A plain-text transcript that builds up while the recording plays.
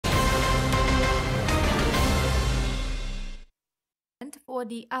for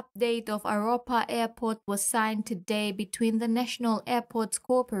the update of Aropa Airport was signed today between the National Airports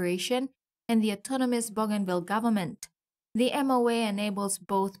Corporation and the Autonomous Bougainville Government. The MOA enables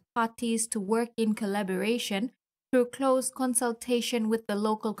both parties to work in collaboration through close consultation with the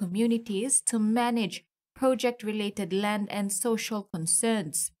local communities to manage project-related land and social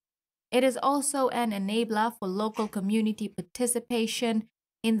concerns. It is also an enabler for local community participation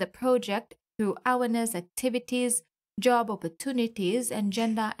in the project through awareness activities, job opportunities, and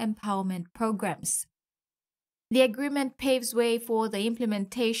gender empowerment programs. The agreement paves way for the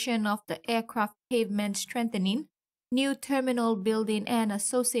implementation of the aircraft pavement strengthening, new terminal building, and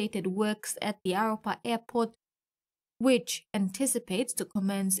associated works at the Aropa Airport, which anticipates to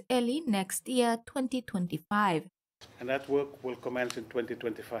commence early next year, 2025. And that work will commence in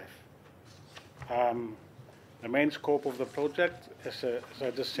 2025. The main scope of the project, as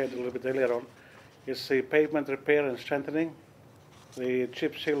I just said a little bit earlier on, is the pavement repair and strengthening, the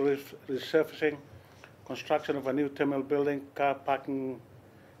chip seal resurfacing, construction of a new terminal building, car parking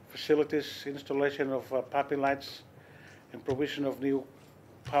facilities, installation of parking lights, and provision of new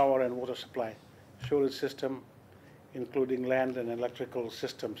power and water supply, sewage system, including land and electrical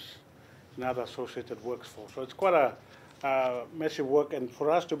systems, and other associated works for. So it's quite a massive work, and for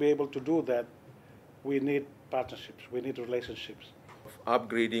us to be able to do that, we need partnerships, we need relationships.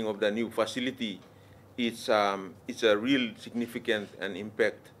 Upgrading of the new facility, it's a real significant and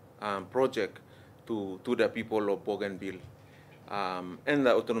impact project to the people of Bougainville and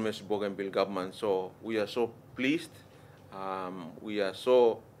the Autonomous Bougainville Government. So we are so pleased, we are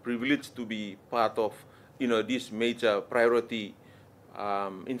so privileged to be part of this major priority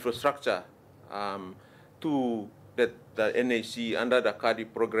infrastructure to that the NAC under the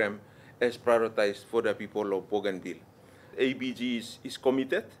CADIP program as prioritized for the people of Bougainville. ABG is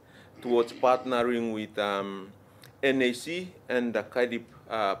committed towards partnering with NAC and the CADIP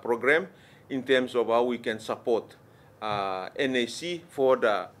program in terms of how we can support NAC for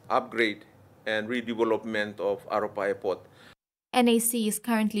the upgrade and redevelopment of Aropa Airport. NAC is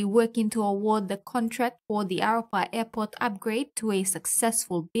currently working to award the contract for the Aropa Airport Upgrade to a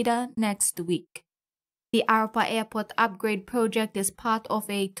successful bidder next week. The Aropa Airport Upgrade project is part of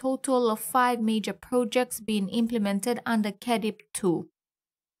a total of 5 major projects being implemented under CADIP 2.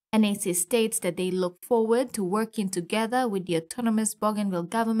 NAC states that they look forward to working together with the Autonomous Bougainville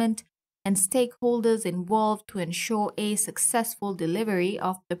Government and stakeholders involved to ensure a successful delivery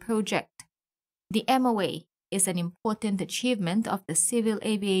of the project. The MOA is an important achievement of the Civil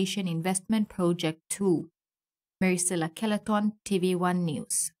Aviation Investment Project 2. Maricela Kelleton, TVWAN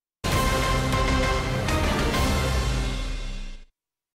News.